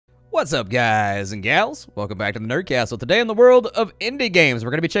What's up, guys and gals? Welcome back to the Nerd Castle. Today in the world of indie games,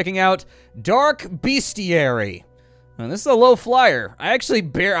 we're going to be checking out Dark Bestiary. And this is a low flyer.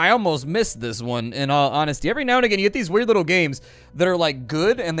 I almost missed this one, in all honesty. Every now and again, you get these weird little games that are, like,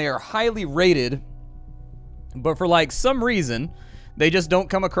 good, and they are highly rated, but for, like, some reason, they just don't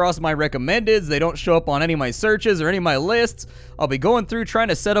come across my recommendeds. They don't show up on any of my searches or any of my lists. I'll be going through trying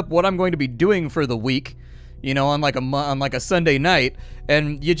to set up what I'm going to be doing for the week, you know, on like a Sunday night,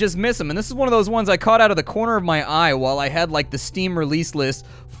 and you just miss them. And this is one of those ones I caught out of the corner of my eye while I had like the Steam release list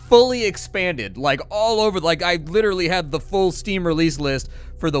fully expanded, like all over. Like I literally had the full Steam release list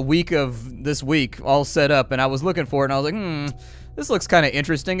for the week of this week all set up, and I was looking for it, and I was like, this looks kind of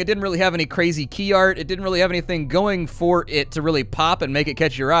interesting. It didn't really have any crazy key art. It didn't really have anything going for it to really pop and make it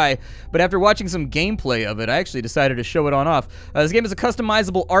catch your eye. But after watching some gameplay of it, I actually decided to show it on off. This game is a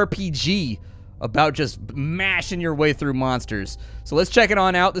customizable RPG about just mashing your way through monsters. So let's check it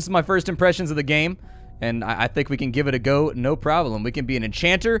on out. This is my first impressions of the game, and I think we can give it a go, no problem. We can be an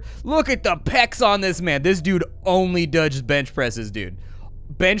enchanter. Look at the pecs on this man. This dude only does bench presses, dude.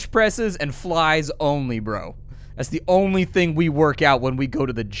 Bench presses and flies only, bro. That's the only thing we work out when we go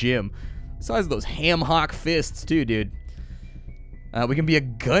to the gym. Besides those ham hock fists, too, dude. We can be a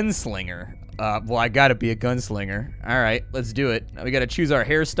gunslinger. Well, I gotta be a gunslinger. All right, let's do it. We gotta choose our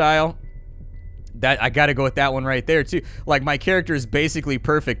hairstyle. I gotta go with that one right there, too. Like, my character is basically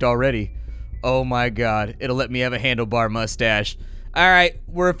perfect already. Oh, my God. It'll let me have a handlebar mustache. All right,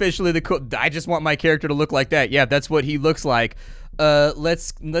 we're officially I just want my character to look like that. Yeah, that's what he looks like.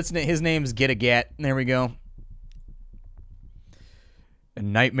 His name's Get a Gat. There we go.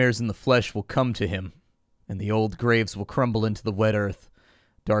 And nightmares in the flesh will come to him, and the old graves will crumble into the wet earth.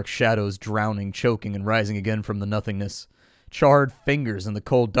 Dark shadows drowning, choking, and rising again from the nothingness. Charred fingers in the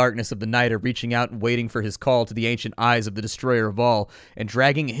cold darkness of the night are reaching out and waiting for his call to the ancient eyes of the destroyer of all, and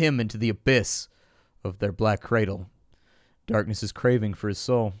dragging him into the abyss of their black cradle. Darkness is craving for his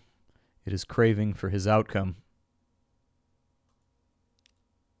soul. It is craving for his outcome.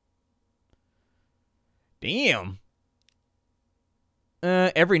 Damn.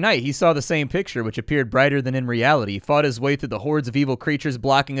 Every night he saw the same picture, which appeared brighter than in reality. He fought his way through the hordes of evil creatures,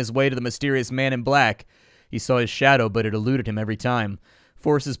 blocking his way to the mysterious man in black. He saw his shadow, but it eluded him every time.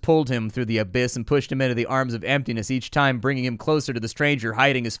 Forces pulled him through the abyss and pushed him into the arms of emptiness, each time bringing him closer to the stranger,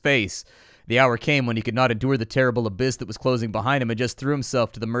 hiding his face. The hour came when he could not endure the terrible abyss that was closing behind him and just threw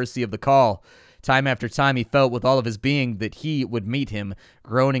himself to the mercy of the call. Time after time he felt with all of his being that he would meet him.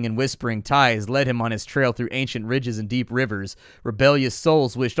 Groaning and whispering ties led him on his trail through ancient ridges and deep rivers. Rebellious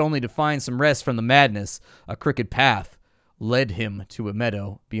souls wished only to find some rest from the madness. A crooked path led him to a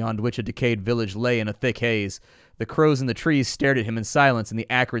meadow, beyond which a decayed village lay in a thick haze. The crows in the trees stared at him in silence, and the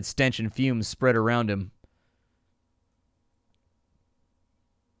acrid stench and fumes spread around him.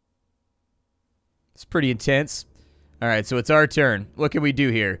 It's pretty intense. All right, so it's our turn. What can we do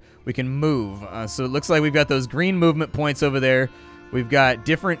here? We can move. So it looks like we've got those green movement points over there. We've got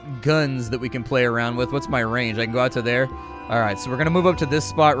different guns that we can play around with. What's my range? I can go out to there. All right, so we're going to move up to this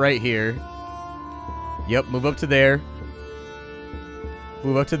spot right here. Yep, move up to there.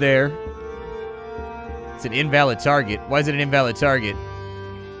 Move up to there. It's an invalid target. Why is it an invalid target?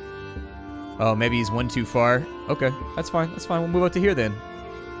 Oh, maybe he's one too far. Okay, that's fine. That's fine. We'll move up to here then.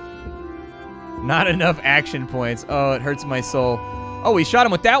 Not enough action points. Oh, it hurts my soul. Oh, we shot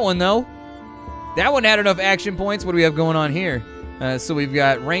him with that one, though. That one had enough action points. What do we have going on here? So we've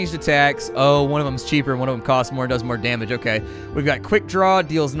got ranged attacks. Oh, one of them's cheaper, one of them costs more, does more damage. Okay. We've got quick draw,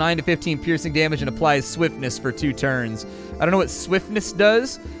 deals 9 to 15 piercing damage, and applies swiftness for 2 turns. I don't know what swiftness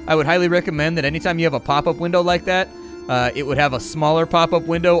does. I would highly recommend that anytime you have a pop-up window like that, it would have a smaller pop-up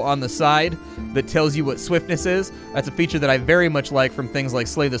window on the side that tells you what swiftness is. That's a feature that I very much like from things like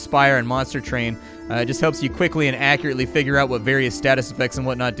Slay the Spire and Monster Train. It just helps you quickly and accurately figure out what various status effects and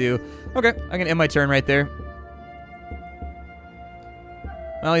whatnot do. Okay, I can end my turn right there.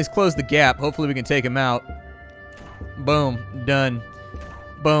 Well, he's closed the gap. Hopefully we can take him out. Boom. Done.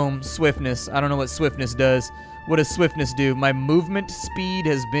 Boom. Swiftness. I don't know what swiftness does. What does swiftness do? My movement speed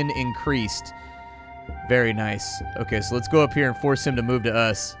has been increased. Very nice. Okay, so let's go up here and force him to move to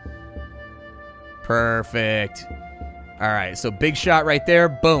us. Perfect. All right, so big shot right there.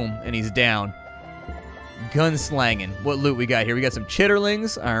 Boom. And he's down. Gunslanging. What loot we got here? We got some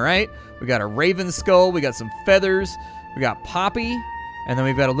chitterlings. All right. We got a raven skull. We got some feathers. We got poppy. And then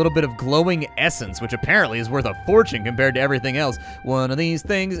we've got a little bit of glowing essence, which apparently is worth a fortune compared to everything else. One of these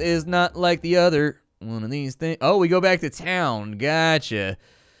things is not like the other. One of these things. Oh, we go back to town. Gotcha.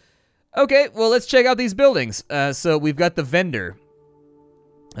 Okay, well, let's check out these buildings. So we've got the vendor.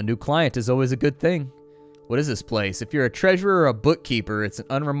 A new client is always a good thing. What is this place? If you're a treasurer or a bookkeeper, it's an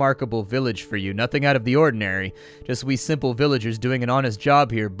unremarkable village for you. Nothing out of the ordinary. Just we simple villagers doing an honest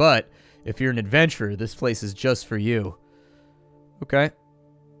job here. But if you're an adventurer, this place is just for you. Okay.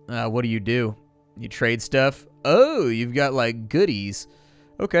 What do? You trade stuff? Oh, you've got, like, goodies.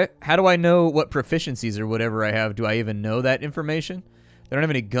 Okay. How do I know what proficiencies or whatever I have? Do I even know that information? They don't have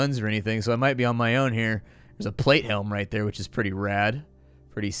any guns or anything, so I might be on my own here. There's a plate helm right there, which is pretty rad.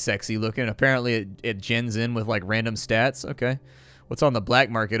 Pretty sexy looking. Apparently, it gens in with, like, random stats. Okay. What's on the black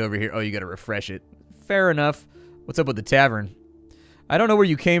market over here? Oh, you gotta refresh it. Fair enough. What's up with the tavern? I don't know where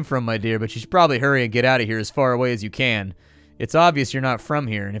you came from, my dear, but you should probably hurry and get out of here as far away as you can. It's obvious you're not from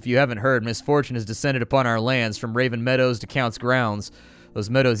here, and if you haven't heard, misfortune has descended upon our lands, from Raven Meadows to Count's Grounds. Those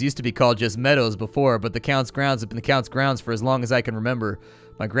meadows used to be called just meadows before, but the Count's Grounds have been the Count's Grounds for as long as I can remember.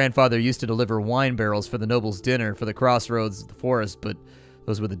 My grandfather used to deliver wine barrels for the noble's dinner for the crossroads of the forest, but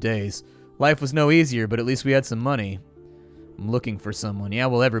those were the days. Life was no easier, but at least we had some money. I'm looking for someone. Yeah,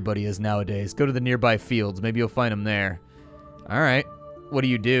 well, everybody is nowadays. Go to the nearby fields. Maybe you'll find them there. All right. What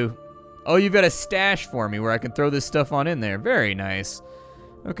do? Oh, you've got a stash for me where I can throw this stuff on in there. Very nice.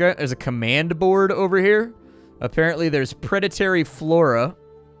 Okay, there's a command board over here. Apparently, there's predatory flora.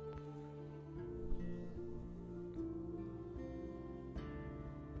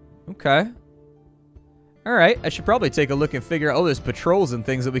 Okay. All right, I should probably take a look and figure out, oh, there's patrols and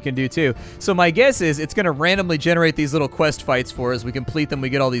things that we can do too. So my guess is it's going to randomly generate these little quest fights for us. We complete them, we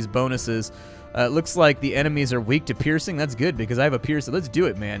get all these bonuses. It looks like the enemies are weak to piercing. That's good because I have a piercing. Let's do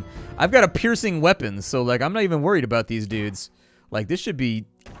it, man. I've got a piercing weapon, so like I'm not even worried about these dudes. Like this should be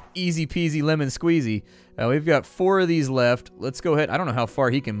easy peasy lemon squeezy. We've got 4 of these left. Let's go ahead. I don't know how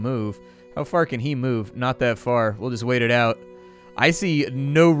far he can move. How far can he move? Not that far. We'll just wait it out. I see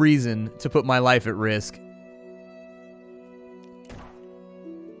no reason to put my life at risk.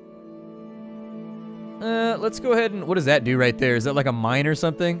 Let's go ahead and... What does that do right there? Is that like a mine or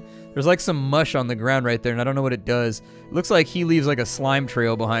something? There's like some mush on the ground right there, and I don't know what it does. It looks like he leaves like a slime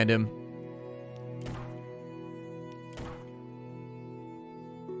trail behind him.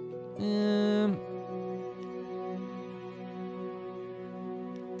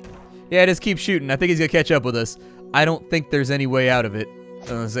 Yeah, just keep shooting. I think he's gonna catch up with us. I don't think there's any way out of it. I was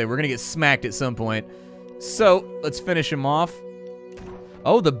gonna say, we're gonna get smacked at some point. So, let's finish him off.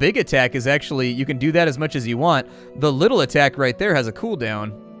 Oh, the big attack is actually, you can do that as much as you want. The little attack right there has a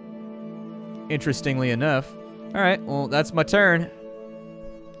cooldown. Interestingly enough. Alright, well, that's my turn.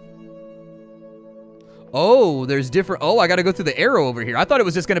 Oh, there's different, oh, I gotta go through the arrow over here. I thought it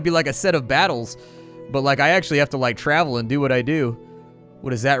was just gonna be like a set of battles. But like, I actually have to like travel and do what I do.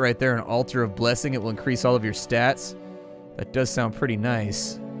 What is that right there? An altar of blessing. It will increase all of your stats. That does sound pretty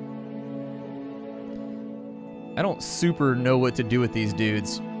nice. I don't super know what to do with these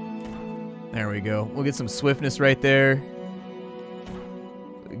dudes. There we go. We'll get some swiftness right there.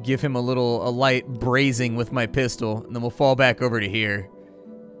 Give him a light brazing with my pistol, and then we'll fall back over to here.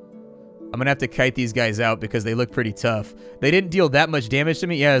 I'm gonna have to kite these guys out because they look pretty tough. They didn't deal that much damage to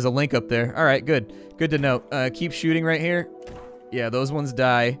me. Yeah, there's a link up there. All right, good. Good to know. Keep shooting right here. Yeah, those ones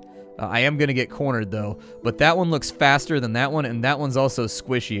die. I am gonna get cornered though, but that one looks faster than that one, and that one's also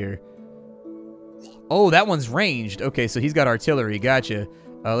squishier. Oh, that one's ranged. Okay, so he's got artillery. Gotcha.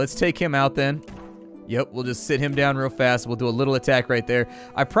 Let's take him out then. Yep, we'll just sit him down real fast. We'll do a little attack right there.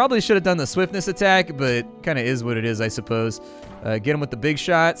 I probably should have done the swiftness attack, but kind of is what it is, I suppose. Get him with the big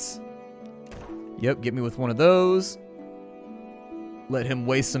shots. Yep, get me with one of those. Let him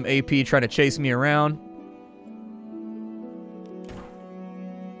waste some AP trying to chase me around.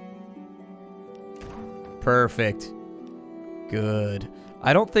 Perfect. Good.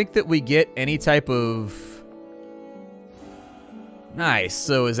 I don't think that we get any type of... Nice.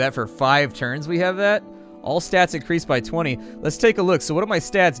 So is that for 5 turns we have that? All stats increased by 20. Let's take a look. So what do my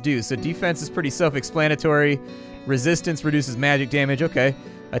stats do? So defense is pretty self-explanatory. Resistance reduces magic damage. Okay.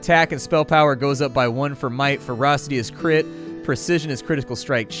 Attack and spell power goes up by 1 for might. Ferocity is crit. Precision is critical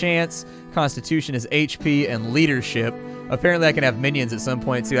strike chance. Constitution is HP. And leadership. Apparently I can have minions at some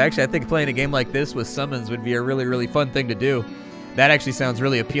point too. Actually, I think playing a game like this with summons would be a really, really fun thing to do. That actually sounds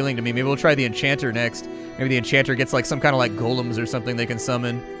really appealing to me. Maybe we'll try the Enchanter next. Maybe the Enchanter gets like some kind of like golems or something they can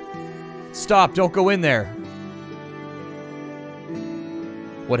summon. Stop, don't go in there.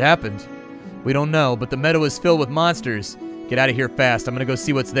 What happened? We don't know, but the meadow is filled with monsters. Get out of here fast. I'm gonna go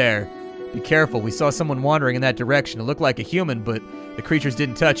see what's there. Be careful, we saw someone wandering in that direction. It looked like a human, but the creatures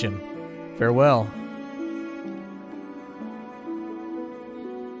didn't touch him. Farewell.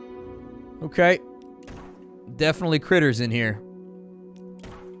 Okay. Definitely critters in here.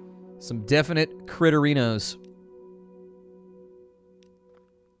 Some definite critterinos.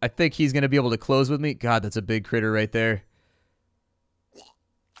 I think he's going to be able to close with me. God, that's a big critter right there.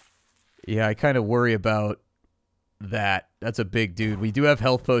 Yeah, I kind of worry about that. That's a big dude. We do have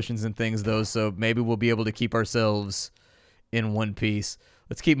health potions and things, though, so maybe we'll be able to keep ourselves in one piece.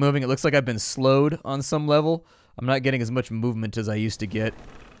 Let's keep moving. It looks like I've been slowed on some level. I'm not getting as much movement as I used to get.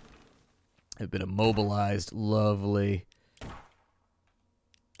 I've been immobilized. Lovely.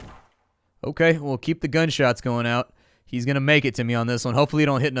 Okay, we'll keep the gunshots going out. He's going to make it to me on this one. Hopefully, he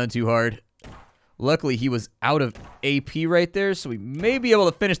don't hit none too hard. Luckily, he was out of AP right there, so we may be able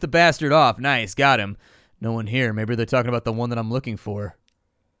to finish the bastard off. Nice, got him. No one here. Maybe they're talking about the one that I'm looking for.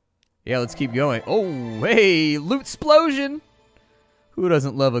 Yeah, let's keep going. Oh, hey, loot explosion. Who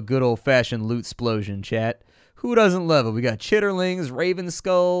doesn't love a good old-fashioned loot explosion, chat? Who doesn't love it? We got chitterlings, raven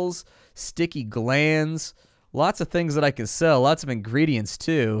skulls, sticky glands, lots of things that I can sell, lots of ingredients,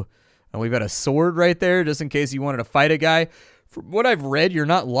 too. And we've got a sword right there, just in case you wanted to fight a guy. From what I've read, you're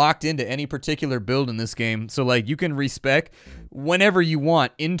not locked into any particular build in this game. So, like, you can respec whenever you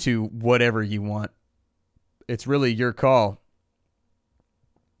want into whatever you want. It's really your call.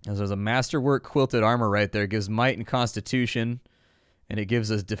 As there's a masterwork quilted armor right there. It gives might and constitution. And it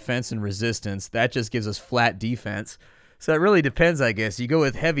gives us defense and resistance. That just gives us flat defense. So it really depends, I guess. You go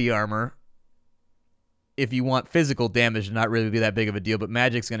with heavy armor if you want physical damage to not really be that big of a deal, but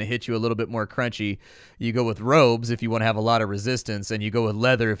magic's going to hit you a little bit more crunchy. You go with robes if you want to have a lot of resistance, and you go with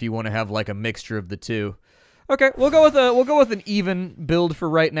leather if you want to have like a mixture of the two. Okay, we'll go with an even build for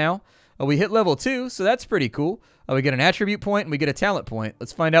right now. We hit level 2, so that's pretty cool. We get an attribute point and we get a talent point.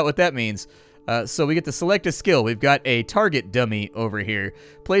 Let's find out what that means. So we get to select a skill. We've got a target dummy over here.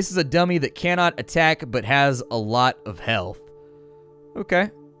 Places a dummy that cannot attack but has a lot of health. Okay.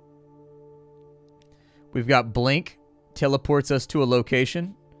 We've got blink. Teleports us to a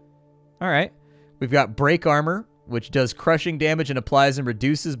location. Alright. We've got break armor, which does crushing damage and applies and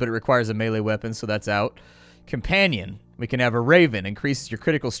reduces, but it requires a melee weapon, so that's out. Companion. We can have a raven. Increases your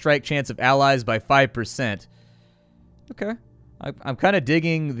critical strike chance of allies by 5%. Okay. I'm kind of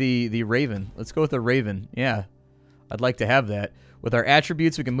digging the raven. Let's go with the raven. Yeah. I'd like to have that. With our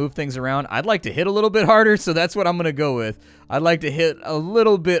attributes, we can move things around. I'd like to hit a little bit harder, so that's what I'm going to go with. I'd like to hit a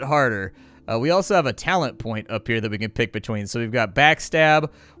little bit harder. We also have a talent point up here that we can pick between. So we've got backstab.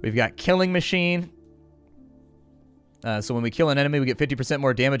 We've got killing machine. So when we kill an enemy, we get 50%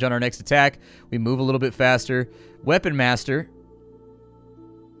 more damage on our next attack. We move a little bit faster. Weapon master.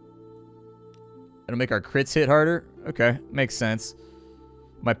 It'll make our crits hit harder. Okay, makes sense.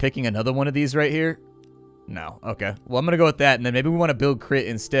 Am I picking another one of these right here? No. Okay. Well, I'm going to go with that, and then maybe we want to build crit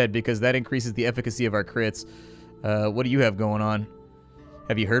instead because that increases the efficacy of our crits. What do you have going on?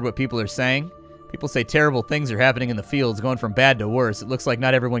 Have you heard what people are saying? People say terrible things are happening in the fields, going from bad to worse. It looks like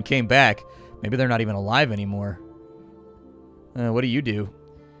not everyone came back. Maybe they're not even alive anymore. What do you do?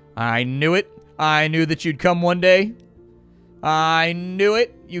 I knew it. I knew that you'd come one day. I knew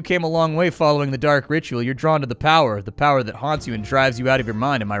it. You came a long way following the dark ritual. You're drawn to the power that haunts you and drives you out of your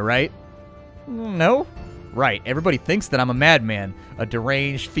mind. Am I right? No? Right. Everybody thinks that I'm a madman, a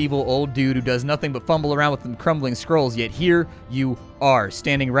deranged, feeble old dude who does nothing but fumble around with them crumbling scrolls, yet here you are,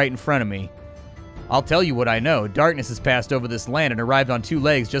 standing right in front of me. I'll tell you what I know. Darkness has passed over this land and arrived on 2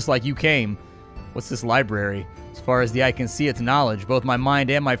 legs just like you came. What's this library? As far as the eye can see, it's knowledge. Both my mind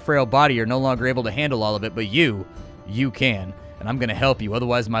and my frail body are no longer able to handle all of it, but you can. And I'm going to help you,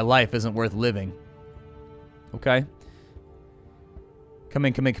 otherwise my life isn't worth living. Okay? Come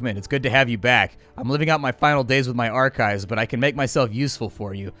in. It's good to have you back. I'm living out my final days with my archives, but I can make myself useful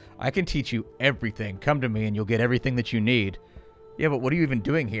for you. I can teach you everything. Come to me and you'll get everything that you need. Yeah, but what are you even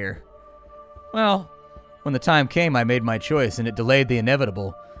doing here? Well, when the time came, I made my choice, and it delayed the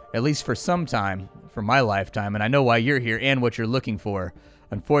inevitable. At least for some time, for my lifetime, and I know why you're here and what you're looking for.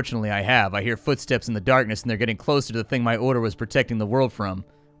 Unfortunately, I have. I hear footsteps in the darkness, and they're getting closer to the thing my order was protecting the world from.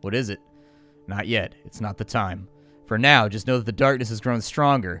 What is it? Not yet. It's not the time. For now, just know that the darkness has grown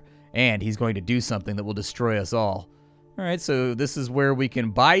stronger, and he's going to do something that will destroy us all. Alright, so this is where we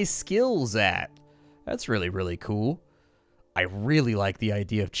can buy skills at. That's really, really cool. I really like the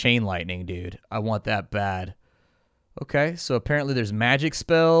idea of chain lightning, dude. I want that bad. Okay, so apparently there's magic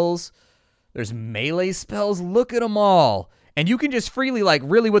spells. There's melee spells. Look at them all. And you can just freely, like,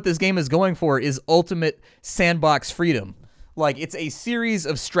 really what this game is going for is ultimate sandbox freedom. Like, it's a series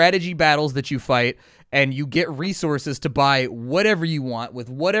of strategy battles that you fight, and you get resources to buy whatever you want with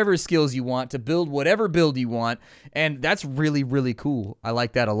whatever skills you want to build whatever build you want, and that's really, really cool. I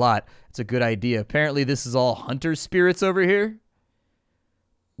like that a lot. It's a good idea. Apparently, this is all hunter spirits over here.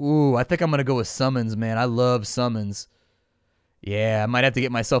 Ooh, I think I'm going to go with summons, man. I love summons. Yeah, I might have to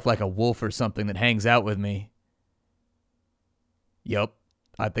get myself like a wolf or something that hangs out with me. Yup.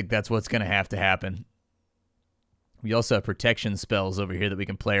 I think that's what's going to have to happen. We also have protection spells over here that we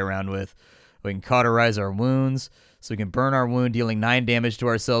can play around with. We can cauterize our wounds, so we can burn our wound, dealing 9 damage to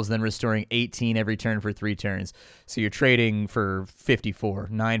ourselves, then restoring 18 every turn for 3 turns. So you're trading for 54,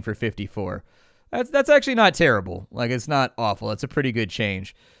 9 for 54. That's actually not terrible. Like, it's not awful. It's a pretty good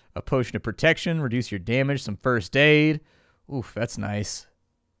change. A potion of protection, reduce your damage, some first aid. Oof, that's nice.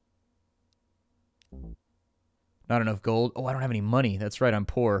 Not enough gold. Oh, I don't have any money. That's right, I'm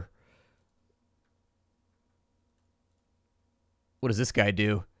poor. What does this guy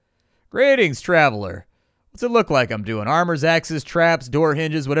do? Greetings, traveler. What's it look like I'm doing? Armors, axes, traps, door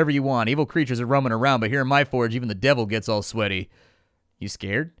hinges, whatever you want. Evil creatures are roaming around, but here in my forge, even the devil gets all sweaty. You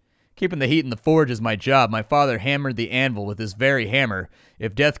scared? Keeping the heat in the forge is my job. My father hammered the anvil with this very hammer.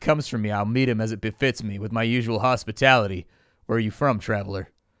 If death comes for me, I'll meet him as it befits me, with my usual hospitality. Where are you from, traveler?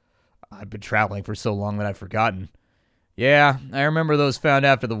 I've been traveling for so long that I've forgotten. Yeah, I remember those found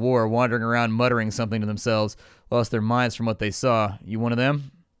after the war, wandering around muttering something to themselves, lost their minds from what they saw. You one of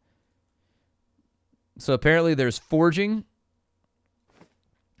them? So apparently there's forging.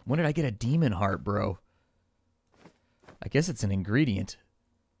 When did I get a demon heart, bro? I guess it's an ingredient.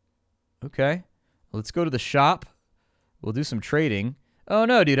 Okay. Let's go to the shop. We'll do some trading. Oh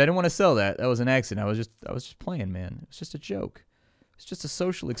no, dude, I didn't want to sell that. That was an accident. I was just playing, man. It was just a joke. It's just a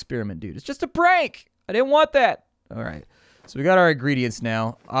social experiment, dude. It's just a prank. I didn't want that. All right. So we got our ingredients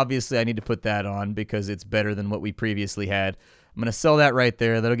now. Obviously, I need to put that on because it's better than what we previously had. I'm going to sell that right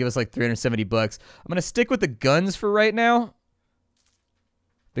there. That'll give us like 370 bucks. I'm going to stick with the guns for right now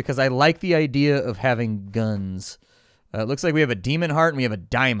because I like the idea of having guns. It looks like we have a demon heart and we have a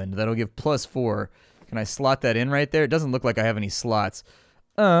diamond. That'll give +4. Can I slot that in right there? It doesn't look like I have any slots.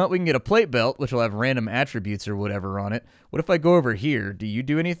 We can get a plate belt, which will have random attributes or whatever on it. What if I go over here? Do you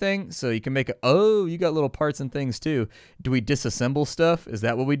do anything? So you can make a... Oh, you got little parts and things too. Do we disassemble stuff? Is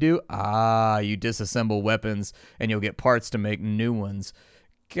that what we do? Ah, you disassemble weapons and you'll get parts to make new ones.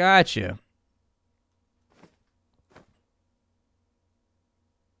 Gotcha.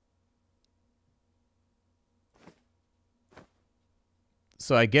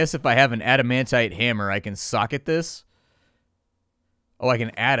 So I guess if I have an adamantite hammer, I can socket this. Oh, I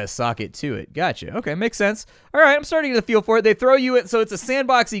can add a socket to it. Gotcha. Okay, makes sense. All right, I'm starting to get a feel for it. They throw you at, so it's a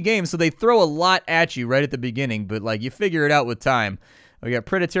sandboxy game, so they throw a lot at you right at the beginning, but like you figure it out with time. We got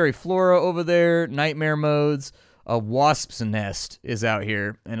predatory flora over there, nightmare modes, a wasp's nest is out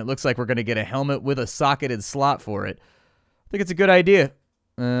here, and it looks like we're gonna get a helmet with a socketed slot for it. I think it's a good idea.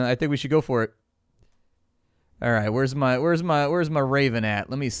 I think we should go for it. All right, where's my raven at?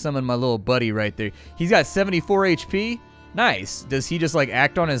 Let me summon my little buddy right there. He's got 74 HP. Nice. Does he just like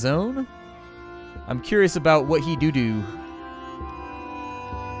act on his own? I'm curious about what he do.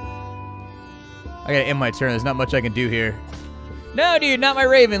 I gotta end my turn. There's not much I can do here. No, dude, not my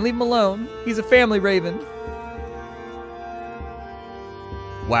raven. Leave him alone. He's a family raven.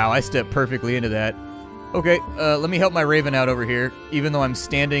 Wow, I stepped perfectly into that. Okay, let me help my raven out over here, even though I'm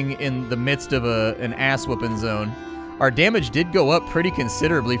standing in the midst of an ass-whooping zone. Our damage did go up pretty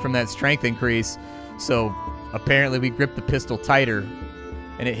considerably from that strength increase, so apparently we grip the pistol tighter,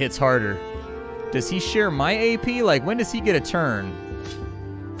 and it hits harder. Does he share my AP? Like, when does he get a turn?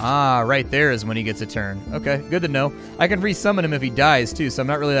 Ah, right there is when he gets a turn. Okay, good to know. I can resummon him if he dies, too, so I'm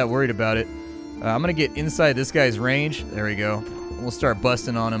not really that worried about it. I'm going to get inside this guy's range. There we go. We'll start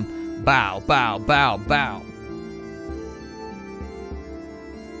busting on him. Bow, bow, bow, bow.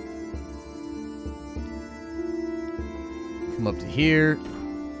 Come up to here.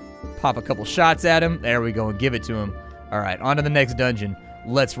 Pop a couple shots at him. There we go, and give it to him. All right, on to the next dungeon.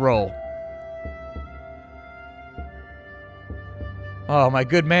 Let's roll. Oh, my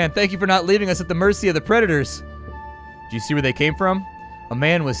good man. Thank you for not leaving us at the mercy of the predators. Did you see where they came from? A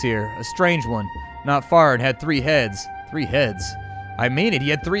man was here, a strange one, not far, and had 3 heads. 3 heads? I mean it, he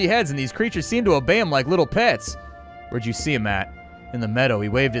had 3 heads, and these creatures seemed to obey him like little pets. Where'd you see him at? In the meadow. He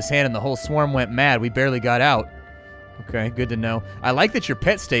waved his hand, and the whole swarm went mad. We barely got out. Okay, good to know. I like that your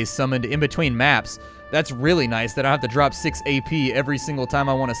pet stays summoned in between maps. That's really nice that I don't have to drop 6 AP every single time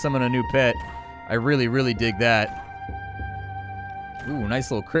I want to summon a new pet. I really, really dig that. Ooh, nice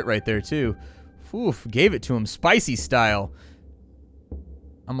little crit right there, too. Oof, gave it to him spicy style.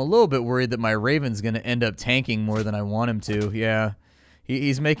 I'm a little bit worried that my Raven's going to end up tanking more than I want him to. Yeah,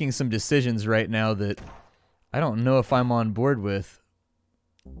 he's making some decisions right now that I don't know if I'm on board with.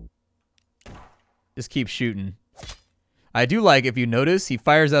 Just keep shooting. I do like, if you notice, he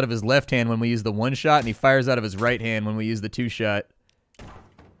fires out of his left hand when we use the 1-shot, and he fires out of his right hand when we use the 2-shot.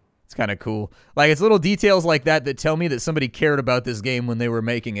 It's kind of cool. Like, it's little details like that that tell me that somebody cared about this game when they were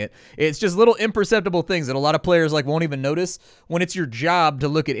making it. It's just little imperceptible things that a lot of players like won't even notice. When it's your job to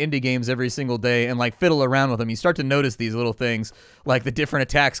look at indie games every single day and like fiddle around with them, you start to notice these little things, like the different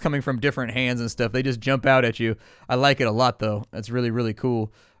attacks coming from different hands and stuff. They just jump out at you. I like it a lot, though. That's really, really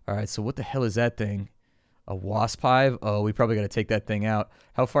cool. All right, so what the hell is that thing? A wasp hive? Oh, we probably got to take that thing out.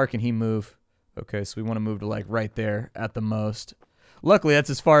 How far can he move? Okay, so we want to move to like right there at the most. Luckily, that's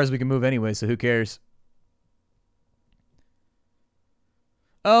as far as we can move anyway, so who cares?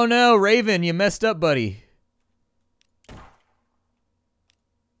 Oh no, Raven, you messed up, buddy.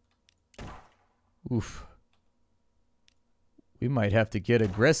 Oof. We might have to get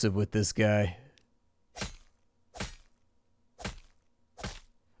aggressive with this guy.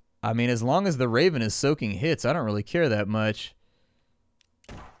 I mean, as long as the Raven is soaking hits, I don't really care that much.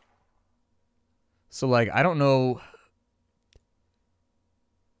 So, like, I don't know...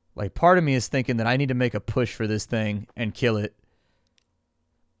 Like, part of me is thinking that I need to make a push for this thing and kill it.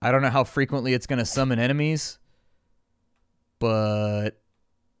 I don't know how frequently it's going to summon enemies, but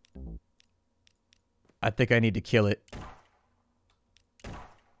I think I need to kill it.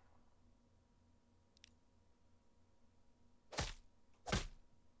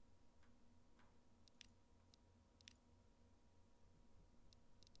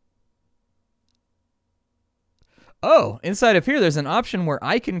 Oh, inside of here, there's an option where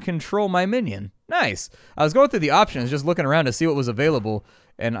I can control my minion. Nice. I was going through the options, just looking around to see what was available,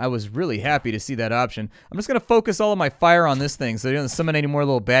 and I was really happy to see that option. I'm just going to focus all of my fire on this thing so he doesn't summon any more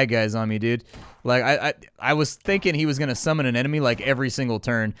little bad guys on me, dude. Like, I was thinking he was going to summon an enemy, like, every single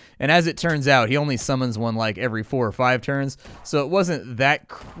turn, and as it turns out, he only summons one, like, every 4 or 5 turns, so it wasn't that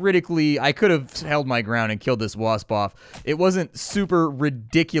critically... I could have held my ground and killed this wasp off. It wasn't super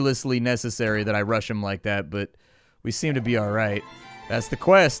ridiculously necessary that I rush him like that, but... we seem to be all right. That's the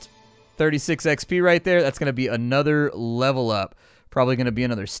quest. 36 XP right there. That's going to be another level up. Probably going to be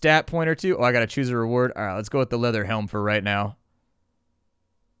another stat point or two. Oh, I got to choose a reward. All right, let's go with the leather helm for right now.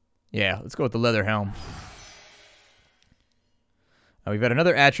 Yeah, let's go with the leather helm. We've got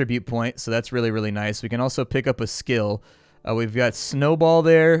another attribute point, so that's really, really nice. We can also pick up a skill. We've got snowball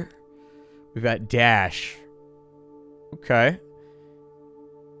there. We've got dash. Okay.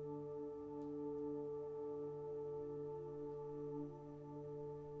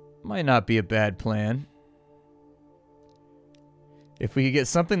 Might not be a bad plan. If we could get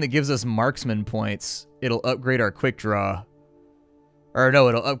something that gives us marksman points, it'll upgrade our quick draw. Or no,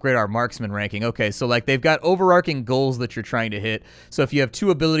 it'll upgrade our marksman ranking. Okay, so like they've got overarching goals that you're trying to hit. So if you have 2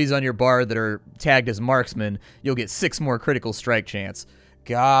 abilities on your bar that are tagged as marksman, you'll get 6 more critical strike chance.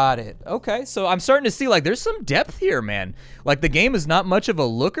 Got it. Okay, so I'm starting to see like there's some depth here, man. Like the game is not much of a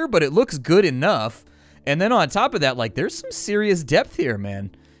looker, but it looks good enough. And then on top of that, like there's some serious depth here,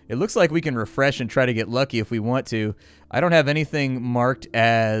 man. It looks like we can refresh and try to get lucky if we want to. I don't have anything marked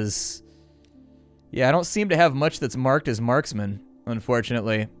as... yeah, I don't seem to have much that's marked as marksman,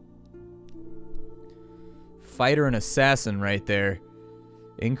 unfortunately. Fighter and assassin right there.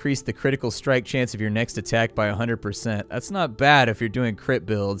 Increase the critical strike chance of your next attack by 100%. That's not bad if you're doing crit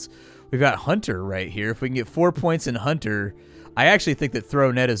builds. We've got hunter right here. If we can get 4 points in hunter... I actually think that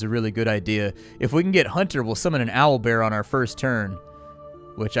throw net is a really good idea. If we can get hunter, we'll summon an owlbear on our first turn,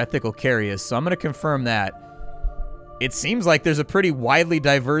 which I think will carry us, so I'm going to confirm that. It seems like there's a pretty widely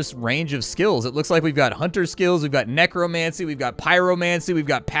diverse range of skills. It looks like we've got hunter skills, we've got necromancy, we've got pyromancy, we've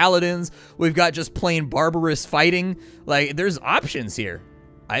got paladins, we've got just plain barbarous fighting. Like, there's options here.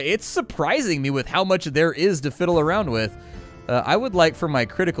 It's surprising me with how much there is to fiddle around with. I would like for my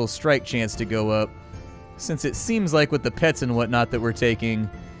critical strike chance to go up, since it seems like with the pets and whatnot that we're taking,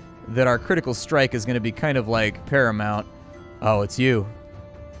 that our critical strike is going to be kind of like paramount. Oh, it's you.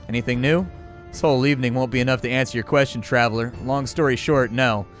 Anything new? This whole evening won't be enough to answer your question, traveler. Long story short,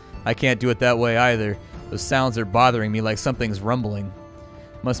 no. I can't do it that way either. Those sounds are bothering me like something's rumbling.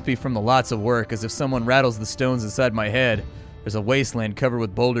 Must be from the lots of work, as if someone rattles the stones inside my head. There's a wasteland covered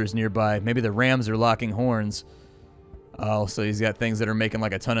with boulders nearby. Maybe the rams are locking horns. Oh, so he's got things that are making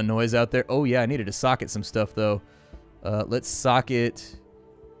like a ton of noise out there. Oh yeah, I needed to socket some stuff though. Let's socket...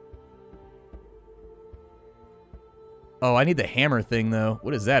 oh, I need the hammer thing, though.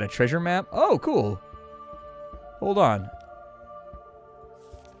 What is that, a treasure map? Oh, cool. Hold on.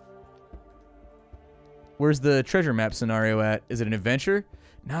 Where's the treasure map scenario at? Is it an adventure?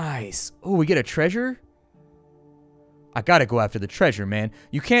 Nice. Oh, we get a treasure? I gotta go after the treasure, man.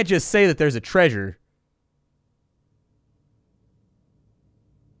 You can't just say that there's a treasure.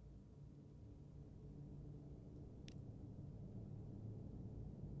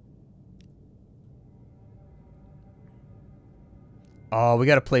 Oh, we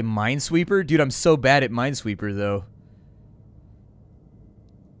gotta play Minesweeper? Dude, I'm so bad at Minesweeper, though.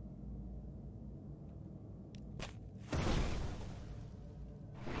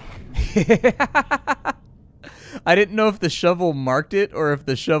 I didn't know if the shovel marked it or if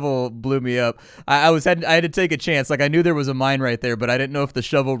the shovel blew me up. I had to take a chance. Like, I knew there was a mine right there, but I didn't know if the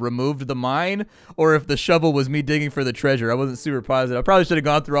shovel removed the mine or if the shovel was me digging for the treasure. I wasn't super positive. I probably should have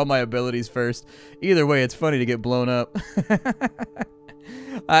gone through all my abilities first. Either way, it's funny to get blown up.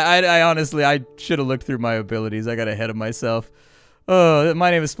 I honestly, I should have looked through my abilities. I got ahead of myself. Oh, my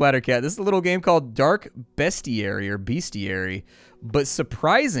name is Splattercat. This is a little game called Dark Bestiary or Bestiary, but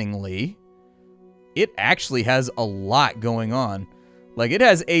surprisingly, it actually has a lot going on. Like, it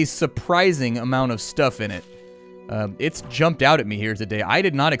has a surprising amount of stuff in it. It's jumped out at me here today. I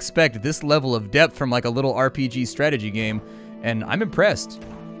did not expect this level of depth from like a little RPG strategy game, and I'm impressed.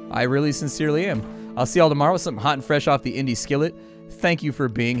 I really sincerely am. I'll see y'all tomorrow with something hot and fresh off the indie skillet. Thank you for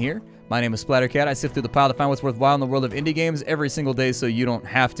being here. My name is Splattercat. I sift through the pile to find what's worthwhile in the world of indie games every single day so you don't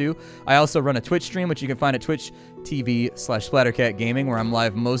have to. I also run a Twitch stream, which you can find at twitch.tv/SplatterCatGaming, where I'm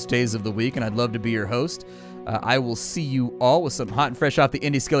live most days of the week, and I'd love to be your host. I will see you all with some hot and fresh off the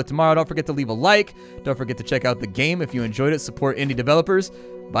indie skillet tomorrow. Don't forget to leave a like. Don't forget to check out the game if you enjoyed it. Support indie developers.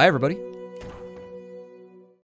 Bye, everybody.